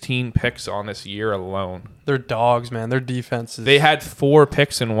 16 picks on this year alone. They're dogs, man. Their defense is... They had 4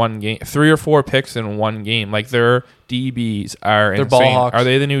 picks in one game. 3 or 4 picks in one game. Their DBs are insane. Ball hawks. Are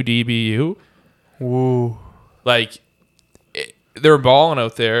they the new DBU? Woo. They're balling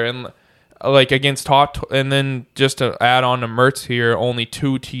out there. And, against and then just to add on to Mertz here, only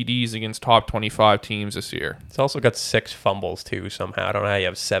 2 TDs against top 25 teams this year. He's also got 6 fumbles, too, somehow. I don't know how you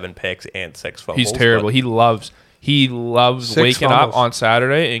have 7 picks and 6 fumbles. He's terrible. He loves waking up on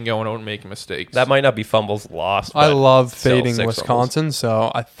Saturday and going out and making mistakes. That might not be fumbles lost. I love fading Wisconsin,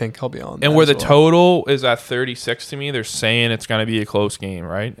 so I think he'll be on that. And where the total is at 36 to me, they're saying it's going to be a close game,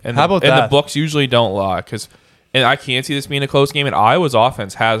 right? And how about that? And the books usually don't lie and I can't see this being a close game. And Iowa's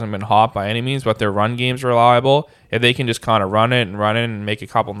offense hasn't been hot by any means, but their run game's reliable. If they can just kind of run it and make a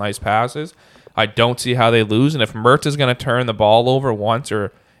couple nice passes, I don't see how they lose. And if Mertz is going to turn the ball over once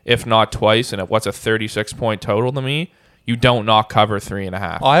or if not twice, and what's a 36-point total to me, you don't not cover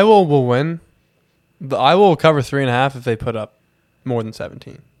 3.5. Iowa will win. Iowa will cover 3.5 if they put up more than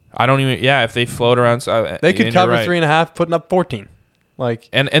 17. I don't even. Yeah, if they float around, they could cover 3.5, putting up 14.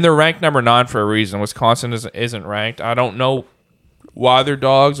 And they're ranked number 9 for a reason. Wisconsin isn't ranked. I don't know why they're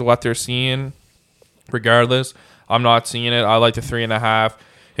dogs, what they're seeing. Regardless, I'm not seeing it. I like the 3.5.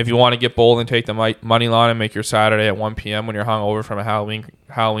 If you want to get bold and take the money line and make your Saturday at 1 p.m. when you're hungover from a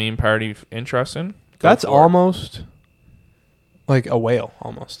Halloween party interesting. That's almost like a whale,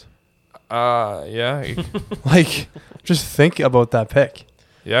 almost. Yeah. Just think about that pick.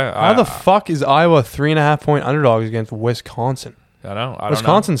 Yeah. How the fuck is Iowa 3.5-point underdogs against Wisconsin? I don't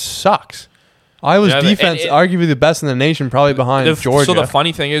Wisconsin sucks. Iowa's defense, arguably the best in the nation, probably behind Georgia. So the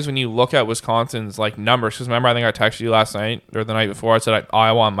funny thing is when you look at Wisconsin's numbers, because remember I think I texted you last night or the night before, I said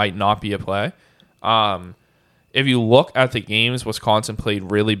Iowa might not be a play. If you look at the games Wisconsin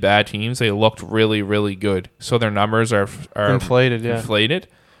played really bad teams, they looked really, really good. So their numbers are inflated,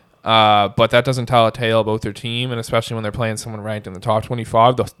 but that doesn't tell a tale about their team, and especially when they're playing someone ranked in the top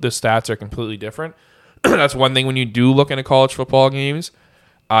 25, the stats are completely different. That's one thing when you do look into college football games.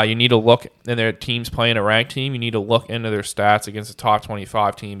 You need to look, and their teams playing a ranked team, you need to look into their stats against a top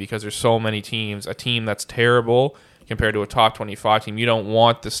 25 team because there's so many teams. A team that's terrible compared to a top 25 team, you don't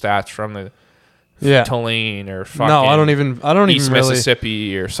want the stats from the Tulane or fucking I don't even East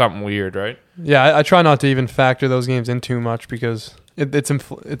Mississippi or something weird, right? Yeah, I try not to even factor those games in too much because it's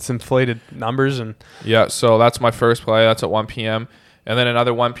inflated numbers. And yeah, so that's my first play. That's at 1 p.m. And then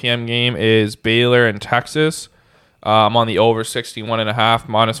another 1 p.m. game is Baylor and Texas. I'm on the over 61.5,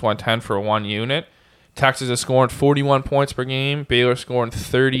 -110 for 1 unit. Texas is scoring 41 points per game. Baylor scoring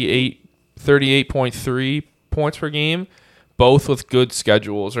 38.3 points per game, both with good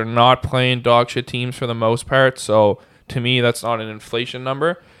schedules. They're not playing dog shit teams for the most part, so to me that's not an inflation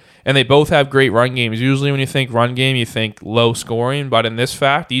number. And they both have great run games. Usually when you think run game, you think low scoring. But in this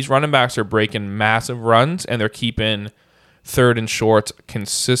fact, these running backs are breaking massive runs, and they're keeping third and shorts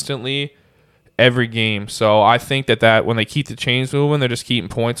consistently every game. So I think that when they keep the chains moving, they're just keeping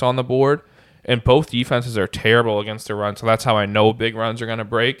points on the board. And both defenses are terrible against the run. So that's how I know big runs are going to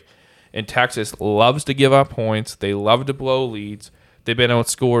break. And Texas loves to give up points. They love to blow leads. They've been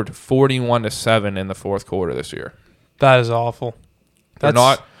outscored 41-7 in the fourth quarter this year. That is awful.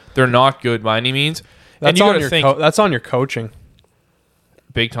 They're not good by any means. That's that's on your coaching.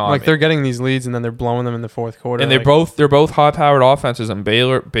 Big time. Like they're getting these leads and then they're blowing them in the fourth quarter. And they're both high-powered offenses. And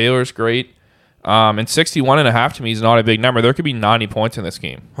Baylor's great. And 61.5 to me is not a big number. There could be 90 points in this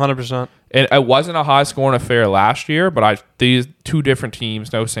game. 100%. And it wasn't a high-scoring affair last year, but these two different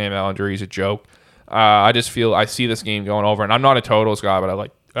teams. No Sam Allen is a joke. I just feel I see this game going over, and I'm not a totals guy, but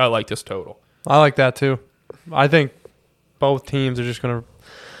I like this total. I like that too. I think both teams are just going to.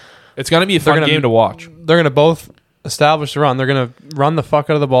 It's going to be a fun game to watch. They're going to both establish the run. They're going to run the fuck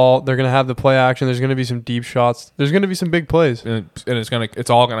out of the ball. They're going to have the play action. There's going to be some deep shots. There's going to be some big plays, and it's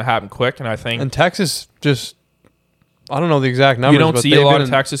all going to happen quick. And I think Texas just. I don't know the exact numbers. You don't see a lot of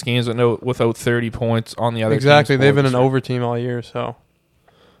Texas games without 30 points on the other. Exactly, they've been an over team all year, so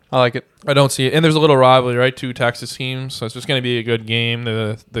I like it. I don't see it, and there's a little rivalry, right? Two Texas teams, so it's just going to be a good game.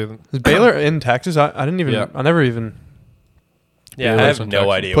 Is Baylor in Texas? I didn't even. Yeah. I never even. Yeah, I have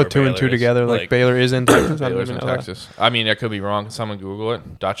no idea. Put two and two together. Like Baylor is in Texas. Baylor's in Texas. I mean, I could be wrong. Someone Google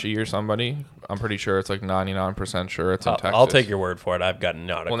it, Dutchy or somebody. I'm pretty sure it's like 99% sure it's in Texas. I'll take your word for it. I've got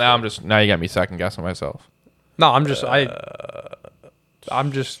not. Well, now you got me second guessing myself. No, I'm just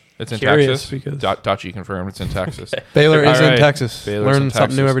it's in curious Texas. Because Dutchy confirmed it's in Texas. Baylor is in Texas. Learn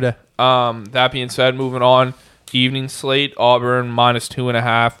something new every day. That being said, moving on. Evening slate, Auburn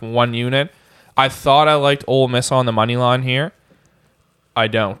 -2.5, 1 unit. I thought I liked Ole Miss on the money line here. I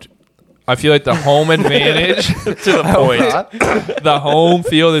don't. I feel like the home advantage to the point. The home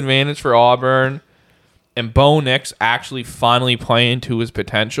field advantage for Auburn and Bo Nix actually finally playing to his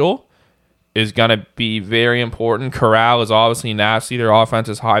potential is going to be very important. Corral is obviously nasty. Their offense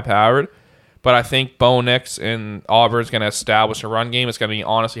is high-powered. But I think Bo Nix and Auburn is going to establish a run game. It's going to be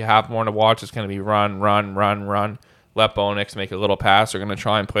honestly half more to watch. It's going to be run. Let Bo Nix make a little pass. They're going to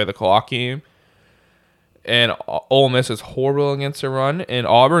try and play the clock game. And Ole Miss is horrible against the run. And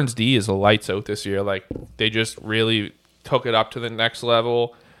Auburn's D is lights out this year. Like, they just really took it up to the next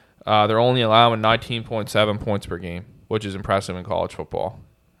level. They're only allowing 19.7 points per game, which is impressive in college football.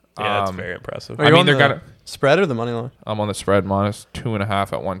 Yeah, that's very impressive. I mean, they're gonna spread or the money line. I'm on the spread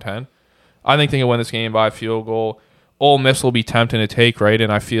 -2.5 at 110. I think they can win this game by a field goal. Ole Miss will be tempting to take, right?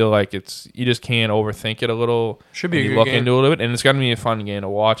 And I feel like you just can't overthink it a little. Should be a good look game. into it a little bit, and it's gonna be a fun game to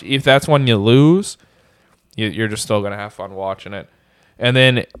watch. If that's when you lose, you're just still gonna have fun watching it. And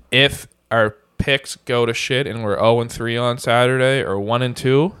then if our picks go to shit and we're 0-3 on Saturday or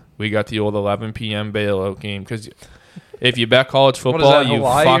 1-2, we got the old 11 p.m. bailout game because. If you bet college football, you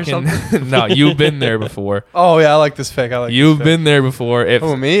fucking no, you've been there before. Oh yeah, I like this pick. You've been there before. If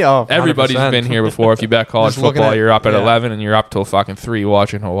me? Oh, 100%. Everybody's been here before. If you bet college football, you're up at 11 and you're up till fucking 3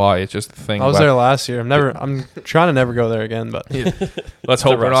 watching Hawaii. It's just the thing. I was there last year. I'm trying to never go there again, but let's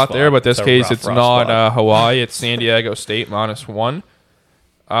hope we're not there. But this case, it's not Hawaii. It's San Diego State -1.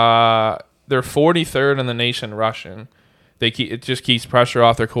 They're 43rd in the nation rushing. It just keeps pressure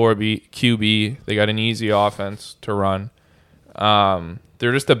off their core QB. They got an easy offense to run.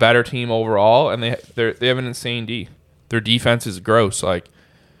 They're just a better team overall, and they have an insane D. Their defense is gross. Like,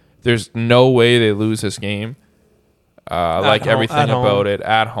 there's no way they lose this game. Everything about it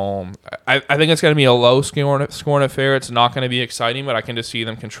at home. I think it's going to be a low scoring affair. It's not going to be exciting, but I can just see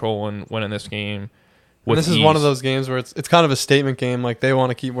them controlling winning this game. And this is one of those games where it's kind of a statement game. Like, they want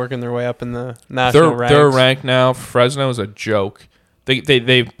to keep working their way up in the national ranks. They're ranked now. Fresno is a joke.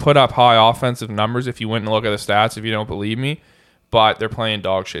 They put up high offensive numbers if you went and look at the stats, if you don't believe me. But they're playing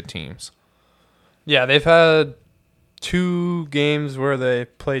dog shit teams. Yeah, they've had 2 games where they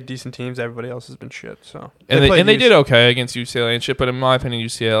played decent teams. Everybody else has been shit. So they did okay against UCLA and shit. But in my opinion,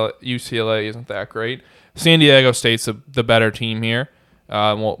 UCLA isn't that great. San Diego State's the better team here.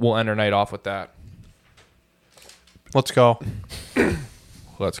 We'll end our night off with that. Let's go.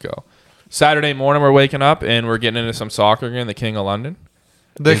 Let's go. Saturday morning, we're waking up and we're getting into some soccer again. The King of London.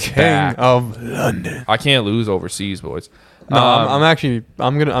 The King of London. I can't lose overseas, boys. No, I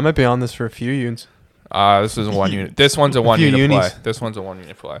might be on this for a few units. This is 1 unit. This one's a 1 unit play. This one's a 1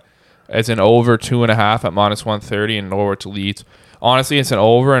 unit play. It's an over 2.5 at -130 and Norwich leads. Honestly, it's an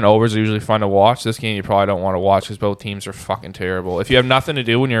over, and overs are usually fun to watch. This game you probably don't want to watch because both teams are fucking terrible. If you have nothing to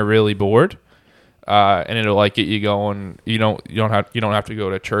do when you're really bored, and it'll like get you going. You don't have to go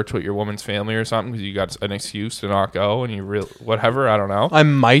to church with your woman's family or something because you got an excuse to not go, and whatever. I don't know. I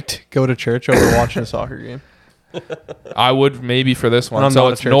might go to church over watching a soccer game. I would maybe for this one. So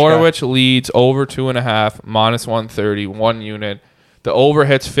it's Norwich Leeds over 2.5 minus 130 1 unit. The over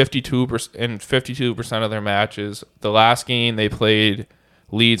hits 52% in 52% of their matches. The last game they played,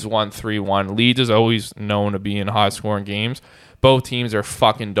 Leeds won 3-1. Leeds is always known to be in high scoring games. Both teams are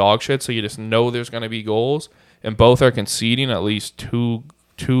fucking dog shit, so you just know there's going to be goals, and both are conceding at least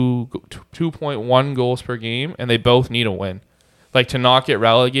 2.1 goals per game, and they both need a win. Like, to not get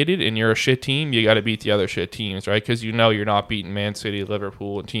relegated and you're a shit team, you got to beat the other shit teams, right? Because you know you're not beating Man City,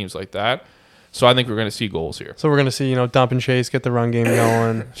 Liverpool, and teams like that. So I think we're going to see goals here. So we're going to see, Dump and Chase get the run game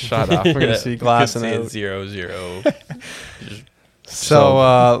going. Shut up. We're going to see Glass and out. 0-0. So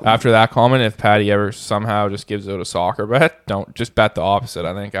after that comment, if Patty ever somehow just gives out a soccer bet, don't just bet the opposite.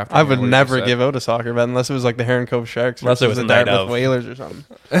 I think I would never give out a soccer bet unless it was like the Heron Cove Sharks, unless it was the Dartmouth Whalers or something.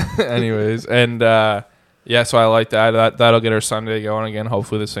 Anyways, and yeah, so I like that. That'll get our Sunday going again.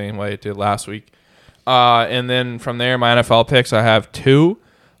 Hopefully the same way it did last week. And then from there, my NFL picks, I have 2.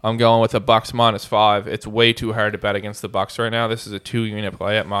 I'm going with the Bucks -5. It's way too hard to bet against the Bucks right now. This is a 2-unit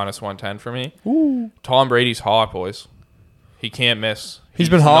play at -110 for me. Ooh. Tom Brady's hot, boys. He can't miss. He's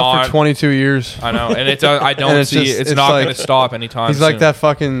been hot for 22 years. I know, and I don't see it's not going to stop anytime soon. He's like that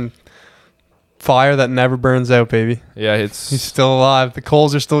fucking fire that never burns out, baby. Yeah, he's still alive. The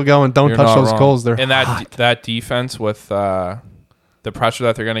coals are still going. Don't touch those coals. They're and that defense with the pressure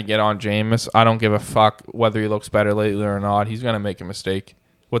that they're going to get on Jameis, I don't give a fuck whether he looks better lately or not. He's going to make a mistake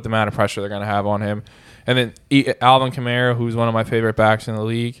with the amount of pressure they're going to have on him. And then Alvin Kamara, who's one of my favorite backs in the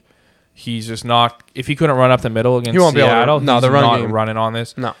league, he's just not. If he couldn't run up the middle against Seattle, he's not running on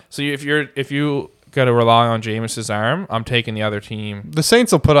this. No. So if you got to rely on Jameis's arm, I'm taking the other team. The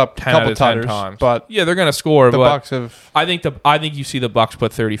Saints will put up a couple times, but yeah, they're going to score. The Bucks have. I think you see the Bucks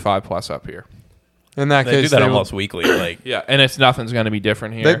put 35 plus up here. In that case, they do that almost weekly. Like yeah, and nothing's going to be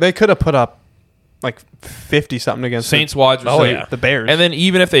different here. They could have put up like 50 something against Saints wide receiver. The Bears. And then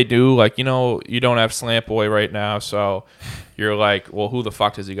even if they do, like, you don't have Slant Boy right now, so you're like, well, who the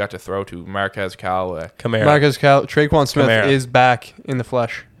fuck does he got to throw to? Marquez Callaway. Traquan Smith is back in the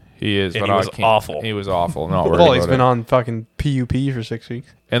flesh. He is, but he was awful. He was awful. Not well, he's been on fucking PUP for 6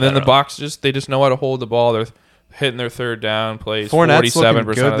 weeks. And then the Bucs just know how to hold the ball. They're hitting their third down plays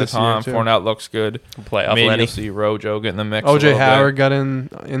 47% of the time. Fournette looks good. Maybe you'll see Rojo get in the mix. OJ Howard got in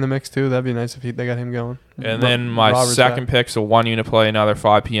the mix too. That'd be nice if they got him going. And then my second pick's a 1-unit play, another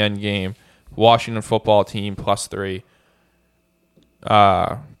 5 p.m. game. Washington football team +3.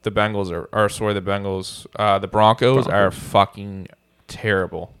 The Broncos are fucking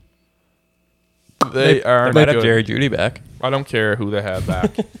terrible. They aren't might good. have Jerry Jeudy back. I don't care who they have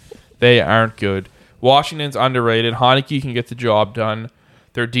back. They aren't good. Washington's underrated. Heineke can get the job done.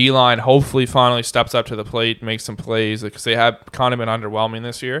 Their D-line hopefully finally steps up to the plate, makes some plays because they have kind of been underwhelming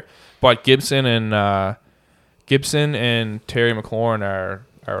this year. But Gibson and Terry McLaurin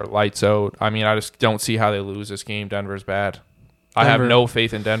are lights out. I mean, I just don't see how they lose this game. Denver's bad. I have no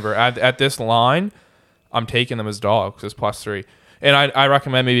faith in Denver. At this line, I'm taking them as dogs. It's +3. And I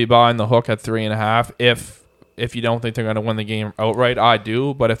recommend maybe buying the hook at 3.5 if you don't think they're going to win the game outright. I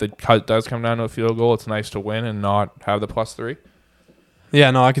do, but if it does come down to a field goal, it's nice to win and not have the +3. Yeah,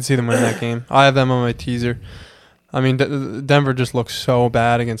 no, I can see them winning that game. I have them on my teaser. I mean, Denver just looks so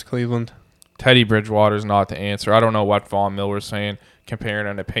bad against Cleveland. Teddy Bridgewater's not the answer. I don't know what Von Miller's saying, comparing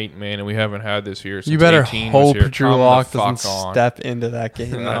him to Peyton Manning. We haven't had this year since you better hope Drew Lock doesn't step into that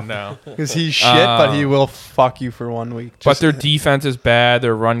game. No. Because he's shit, but he will fuck you for 1 week. But their defense is bad.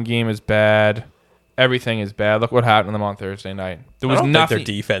 Their run game is bad. Everything is bad. Look what happened to them on Thursday night. There was nothing. Their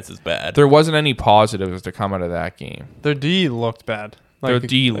defense is bad. There wasn't any positives to come out of that game. Their D looked bad. Their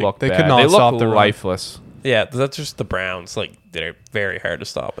D looked bad. They could not stop the lifeless. Yeah, that's just the Browns. Like, they're very hard to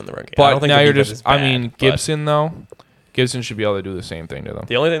stop in the run game. But now you're just. I mean, Gibson though. Gibson should be able to do the same thing to them.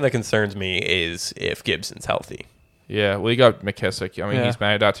 The only thing that concerns me is if Gibson's healthy. Yeah, well, you got McKissick. I mean, he's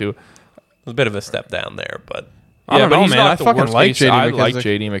mad at that too. It was a bit of a step down there, but. I don't know, man. I fucking like JD McKissick. I like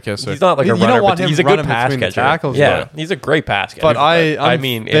JD McKissick. He's not like a runner, don't want him he's a good pass catcher. Tackles, yeah, he's a great pass catcher. But I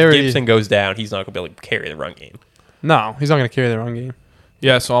mean, if Gibson goes down, he's not going to be able to carry the run game. No, he's not going to carry the run game.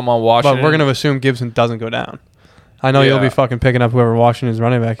 Yeah, so I'm on Washington. But we're going to assume Gibson doesn't go down. I know you'll be fucking picking up whoever Washington's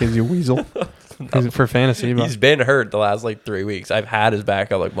running back is, you weasel. For fantasy. He's been hurt the last 3 weeks. I've had his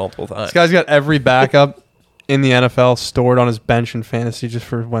backup multiple times. This guy's got every backup in the NFL stored on his bench in fantasy just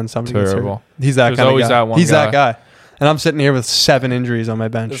for when somebody gets hurt. He's that kind of guy. He's that guy. And I'm sitting here with 7 injuries on my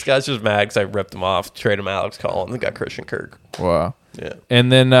bench. This guy's just mad because I ripped him off, traded him Alex Collins, and got Christian Kirk. Wow. Yeah.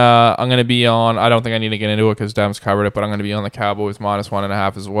 And then I'm going to be on, I don't think I need to get into it because Dem's covered it, but I'm going to be on the Cowboys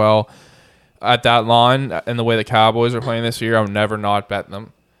 -1.5 as well. At that line, and the way the Cowboys are playing this year, I'm never not betting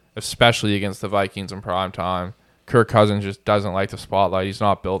them, especially against the Vikings in prime time. Kirk Cousins just doesn't like the spotlight. He's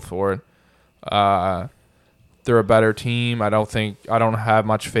not built for it. They're a better team. I don't have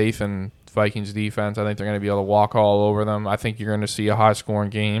much faith in Vikings defense. I think they're going to be able to walk all over them. I think you're going to see a high-scoring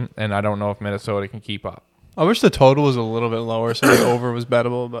game, and I don't know if Minnesota can keep up. I wish the total was a little bit lower so the over was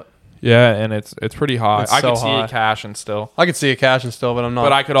bettable, but yeah, and it's pretty high. It's I so could see high. it cashing still. I could see it cashing still, but I'm not.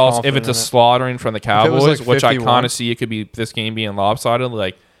 But I could also, if it's a slaughtering from the Cowboys, like which I 51. kind of see it could be this game being lopsided,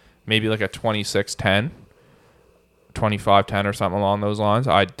 like maybe like a 26-10, 25-10 or something along those lines.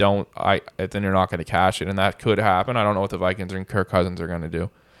 Then you're not going to cash it, and that could happen. I don't know what the Vikings and Kirk Cousins are going to do.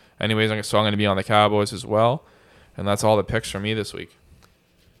 Anyways, so I'm going to be on the Cowboys as well, and that's all the picks for me this week.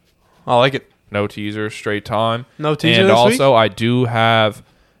 I like it. No teaser, straight time. No teaser and this also, week? I do have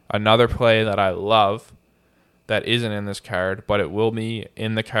another play that I love that isn't in this card, but it will be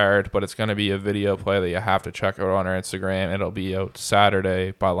in the card, but it's going to be a video play that you have to check out on our Instagram. It'll be out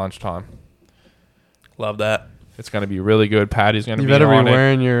Saturday by lunchtime. Love that. It's going to be really good. Patty's going to be on it. You better be it.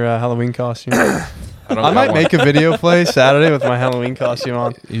 wearing your Halloween costume. I might make a video play Saturday with my Halloween costume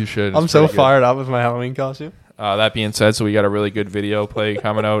on. You should. I'm so fired up with my Halloween costume. That being said, so we got a really good video play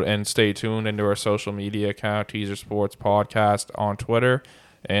coming out, and stay tuned into our social media account, Teaser Sports Podcast on Twitter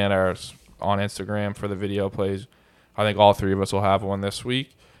and on Instagram for the video plays. I think all three of us will have one this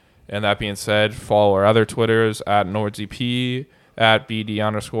week. And that being said, follow our other Twitters at NordsEP, at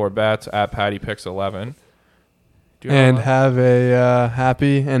BD_bets, at PattyPix11. And have a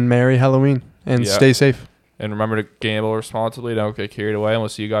happy and merry Halloween. And stay safe. And remember to gamble responsibly. Don't get carried away. And we'll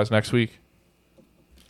see you guys next week.